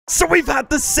So we've had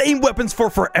the same weapons for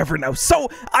forever now, so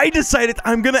I decided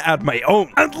I'm gonna add my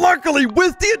own. And luckily,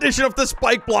 with the addition of the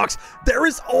spike blocks, there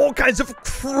is all kinds of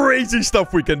crazy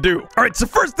stuff we can do. All right, so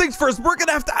first things first, we're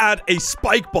gonna have to add a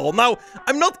spike ball. Now,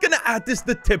 I'm not gonna add this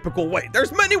the typical way.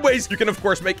 There's many ways you can, of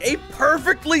course, make a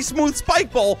perfectly smooth spike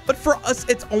ball, but for us,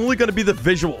 it's only gonna be the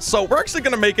visual. So we're actually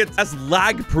gonna make it as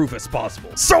lag-proof as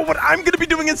possible. So what I'm gonna be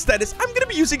doing instead is I'm gonna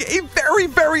be using a very,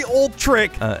 very old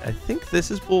trick. I think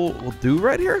this is will do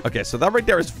right here. Okay, so that right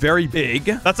there is very big.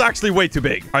 That's actually way too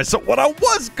big. All right, so what I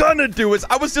was gonna do is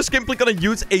I was just simply gonna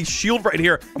use a shield right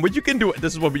here. And what you can do,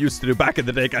 this is what we used to do back in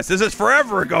the day, guys. This is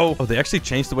forever ago. Oh, they actually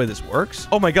changed the way this works?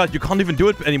 Oh my God, you can't even do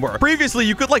it anymore. Previously,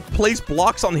 you could like place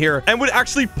blocks on here and would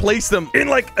actually place them in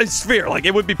like a sphere. Like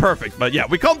it would be perfect. But yeah,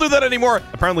 we can't do that anymore.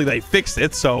 Apparently they fixed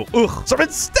it, so ugh. So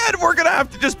instead, we're gonna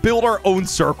have to just build our own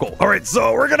circle. All right,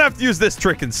 so we're gonna have to use this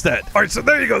trick instead. All right, so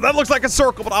there you go. That looks like a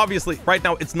circle, but obviously right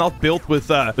now it's not built with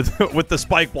the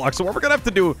spike block. So what we're gonna have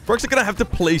to do, we're actually gonna have to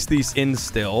place these in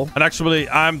still. And actually,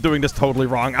 I'm doing this totally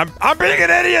wrong. I'm being an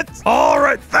idiot. All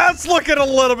right, that's looking a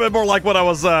little bit more like what I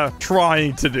was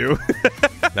trying to do.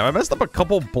 Now, I messed up a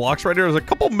couple blocks right here. There's a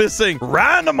couple missing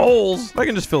random holes. I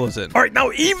can just fill this in. All right,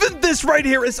 now, even this right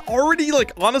here is already,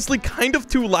 like, honestly kind of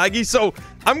too laggy. So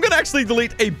I'm going to actually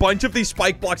delete a bunch of these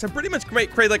spike blocks and pretty much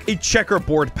create like, a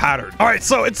checkerboard pattern. All right,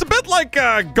 so it's a bit like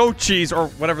goat cheese or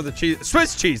whatever the cheese.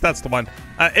 Swiss cheese, that's the one.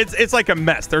 It's like a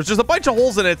mess. There's just a bunch of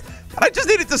holes in it. And I just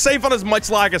needed to save on as much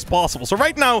lag as possible. So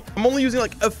right now, I'm only using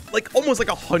like almost like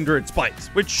 100 spikes,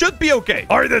 which should be okay.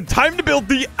 All right, then time to build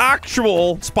the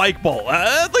actual spike ball.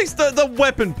 At least the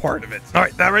weapon part of it. All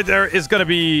right, that right there is going to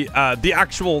be the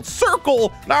actual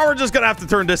circle. Now we're just going to have to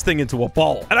turn this thing into a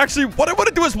ball. And actually, what I want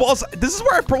to do as well is this is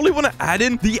where I probably want to add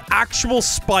in the actual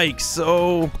spikes.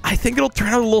 So I think it'll turn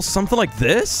out a little something like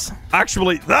this.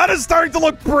 Actually, that is starting to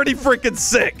look pretty freaking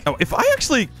sick. Now, if I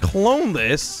actually clone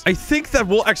this, I think that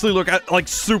will actually look like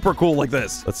super cool like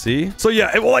this. Let's see. So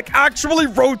yeah, it will like actually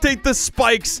rotate the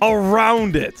spikes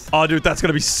around it. Oh, dude, that's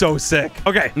gonna be so sick.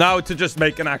 Okay, now to just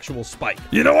make an actual spike.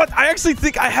 You know what? I actually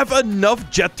think I have enough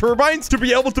jet turbines to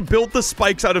be able to build the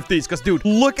spikes out of these. Because, dude,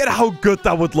 look at how good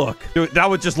that would look. Dude, that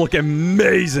would just look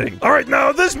amazing. All right,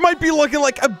 now this might be looking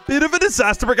like a bit of a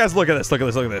disaster, but guys, look at this. Look at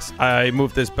this. Look at this. I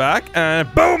move this back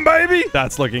and boom, baby.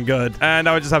 That's looking good. And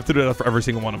now I just have to do that for every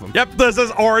single one of them. Yep, this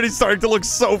is already starting to look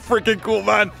so freaking cool,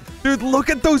 man. Dude, look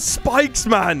at those spikes,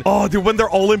 man. Oh, dude, when they're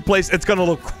all in place, it's gonna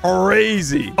look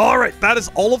crazy. All right, that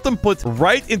is all of them put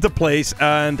right into place.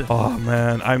 And, oh,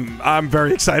 man, I'm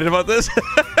very excited about this.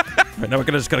 Right, now we're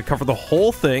just gonna cover the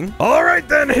whole thing. All right,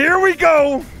 then, here we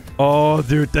go. Oh,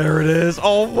 dude, there it is.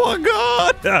 Oh, my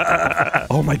God.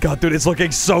 Oh, my God, dude, it's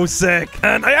looking so sick.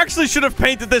 And I actually should have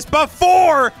painted this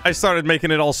before I started making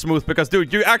it all smooth because,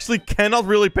 dude, you actually cannot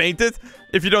really paint it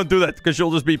if you don't do that because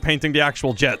you'll just be painting the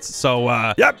actual jets. So,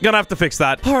 yep, gonna have to fix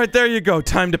that. All right, there you go.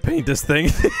 Time to paint this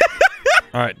thing.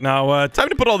 All right, now, time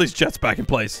to put all these jets back in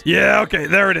place. Yeah, okay,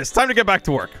 there it is. Time to get back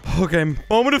to work. Okay,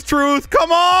 moment of truth.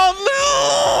 Come on!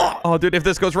 Oh, dude, if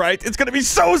this goes right, it's gonna be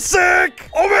so sick!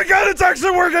 Oh my God, it's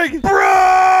actually working!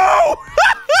 Bro!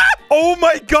 Oh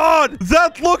my God,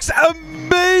 that looks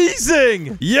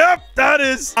amazing! Yep, that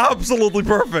is absolutely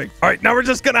perfect. All right, now we're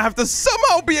just gonna have to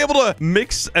somehow be able to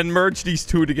mix and merge these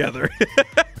two together.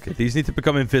 Okay, these need to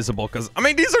become invisible because, I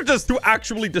mean, these are just to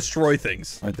actually destroy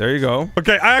things. All right, there you go.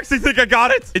 Okay, I actually think I got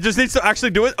it. It just needs to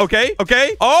actually do it. Okay,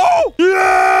 okay. Oh,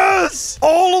 yes!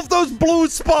 All of those blue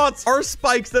spots are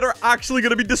spikes that are actually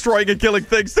going to be destroying and killing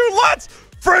things. Dude, let's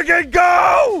friggin'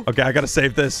 go! Okay, I gotta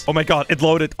save this. Oh my God, it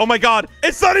loaded. Oh my God,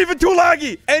 it's not even too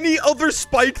laggy. Any other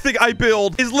spike thing I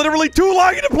build is literally too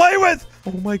laggy to play with.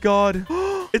 Oh my God.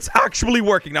 It's actually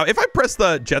working. Now, if I press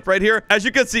the jet right here, as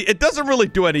you can see, it doesn't really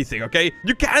do anything, okay?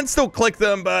 You can still click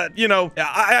them, but, you know,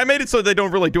 I made it so they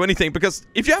don't really do anything because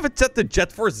if you have it set to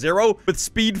jet force 0 with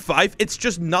speed 5, it's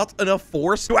just not enough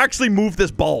force to actually move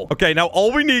this ball. Okay, now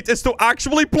all we need is to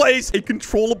actually place a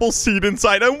controllable seed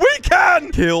inside and we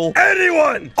can kill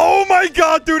anyone. Oh my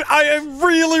God, dude, I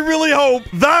really hope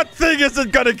that thing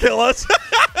isn't gonna kill us.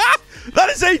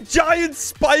 That is a giant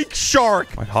spike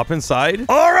shark. Might hop inside.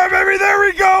 All right, baby, there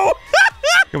we go.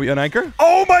 Can we unanchor?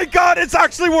 Oh my God, it's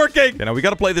actually working. Okay, now we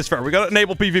got to play this fair. We got to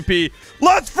enable PvP.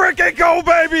 Let's freaking go,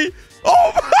 baby.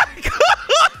 Oh my God.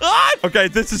 Okay,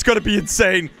 this is going to be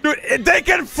insane. Dude, they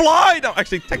can fly. No,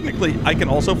 actually, technically, I can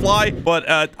also fly, but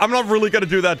I'm not really going to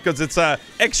do that because it's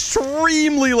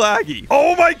extremely laggy.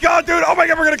 Oh my God, dude. Oh my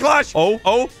God, we're going to clash.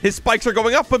 Oh, his spikes are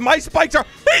going up, but my spikes are...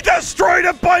 He destroyed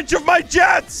a bunch of my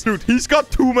jets. Dude, he's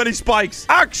got too many spikes.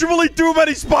 Actually, too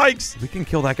many spikes. We can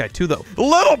kill that guy too, though.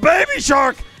 Little baby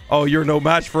shark. Oh, you're no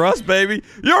match for us, baby.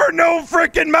 You're no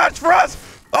freaking match for us.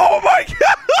 Oh my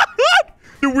god!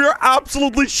 Dude, we are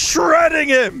absolutely shredding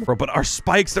him. Bro, but our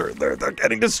spikes, they're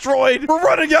getting destroyed. We're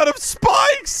running out of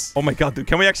spikes. Oh my god, dude.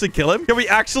 Can we actually kill him? Can we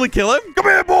actually kill him? Come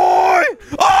here, boy.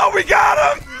 Oh, we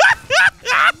got him.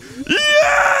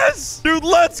 Yes! Dude,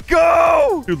 let's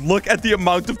go. Dude, look at the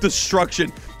amount of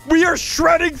destruction. We are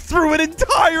shredding through an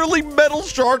entirely metal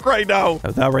shark right now.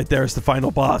 Oh, that right there is the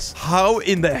final boss. How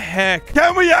in the heck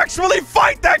can we actually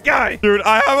fight that guy? Dude,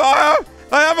 I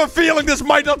have a feeling this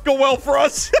might not go well for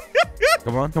us.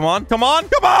 Come on, come on, come on,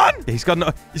 come on. Yeah, he's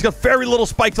got very little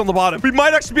spikes on the bottom. We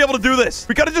might actually be able to do this.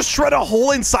 We gotta just shred a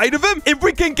hole inside of him. If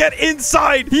we can get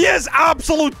inside, he is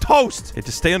absolute toast. Yeah,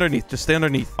 just stay underneath. Just stay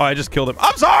underneath. Oh, I just killed him.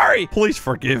 I'm sorry. Please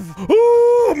forgive.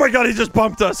 Oh my god, he just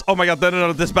bumped us. Oh my god,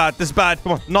 no, this bad. This bad.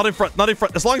 Come on, not in front, not in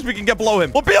front. As long as we can get below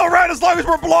him, we'll be all right. As long as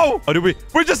we're below. Oh, dude,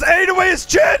 we just ate away his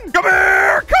chin. Come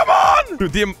here, come on.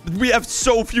 Dude, we have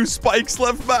so few spikes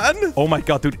left, man. Oh my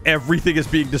god, dude, everything is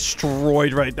being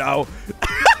destroyed right now.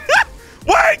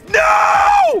 Wait,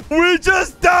 no! We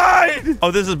just died!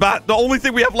 Oh, this is bad. The only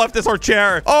thing we have left is our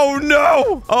chair. Oh,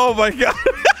 no! Oh, my God.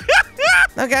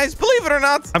 Now, guys, believe it or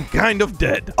not, I'm kind of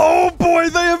dead. Oh, boy,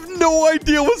 they have no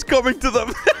idea what's coming to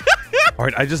them. All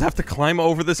right, I just have to climb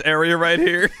over this area right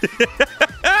here.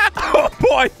 Oh,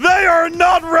 boy. They are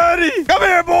not ready. Come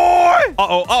here, boy.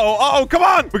 Uh-oh, come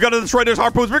on. We got to destroy those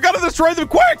harpoons. We got to destroy them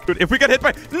quick. Dude, if we get hit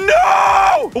by...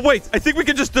 No! Oh, wait. I think we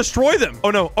can just destroy them.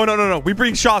 Oh, no. Oh, no. We're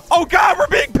being shot. Oh, God. We're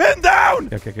being pinned down.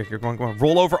 Okay. Come on.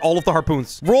 Roll over all of the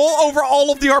harpoons. Roll over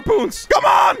all of the harpoons. Come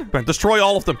on. Come on. Destroy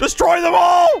all of them. Destroy them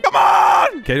all. Come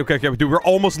on. Okay. Dude, we're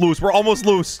almost loose. We're almost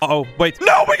loose. Uh-oh. Wait.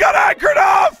 No, we got anchored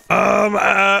off.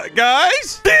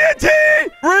 Guys? TNT?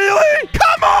 Really?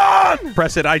 Come on.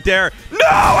 Press it. I dare. No,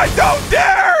 I don't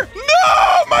dare.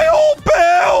 No, my whole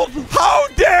build. How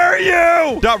dare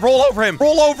you? Roll over him.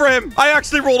 Roll over him. I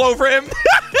actually rolled over him.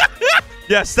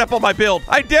 Yeah, step on my build.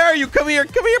 I dare you. Come here.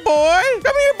 Come here, boy.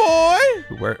 Come here,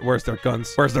 boy. Where's their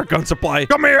guns? Where's their gun supply?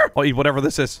 Come here. I'll eat whatever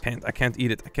this is. I can't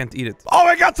eat it. I can't eat it. Oh,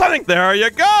 I got something. There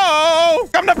you go.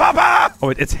 Come to Papa. Oh,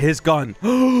 wait, it's his gun.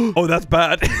 Oh, that's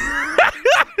bad.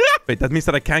 Wait, that means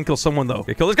that I can kill someone, though.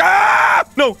 Okay, kill this guy. Ah!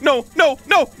 No. Oh,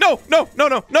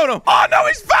 no,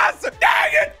 he's faster.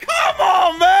 Dang it. Come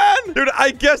on, man. Dude,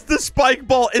 I guess the spike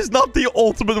ball is not the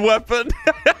ultimate weapon.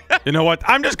 You know what?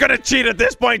 I'm just gonna cheat at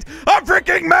this point. I'm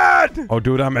freaking mad. Oh,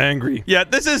 dude, I'm angry. Yeah,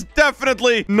 this is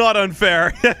definitely not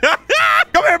unfair.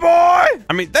 Come here, boy.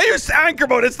 I mean, they use anchor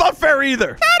mode. It's not fair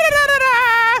either.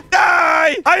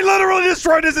 Die! I literally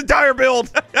destroyed his entire build.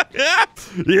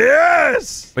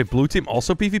 Yes. Wait, blue team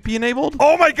also PvP enabled?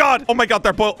 Oh my god.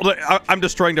 They're both. I'm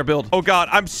destroying their build. Oh god,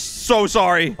 I'm so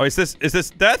sorry. Oh, is this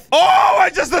death? Oh, I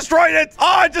just destroyed it. Oh,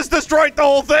 I just destroyed the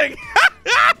whole thing.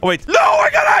 Oh, wait. No, I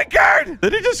got anchored.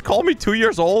 Did he just call me 2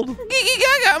 years old? Gigi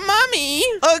Gaga, mommy.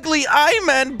 Ugly eye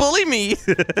man, bully me.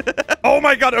 Oh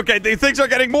my god. Okay, things are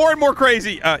getting more and more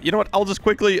crazy. You know what? I'll just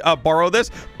quickly borrow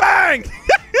this. Bang.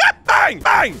 Bang!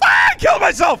 I killed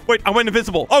myself! Wait, I went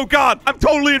invisible. Oh, God. I'm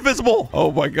totally invisible.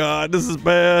 Oh, my God. This is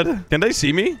bad. Can they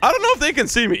see me? I don't know if they can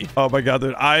see me. Oh, my God,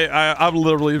 dude. I'm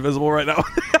literally invisible right now.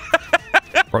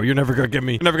 Bro, you're never gonna get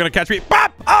me. You're never gonna catch me.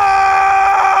 Bop!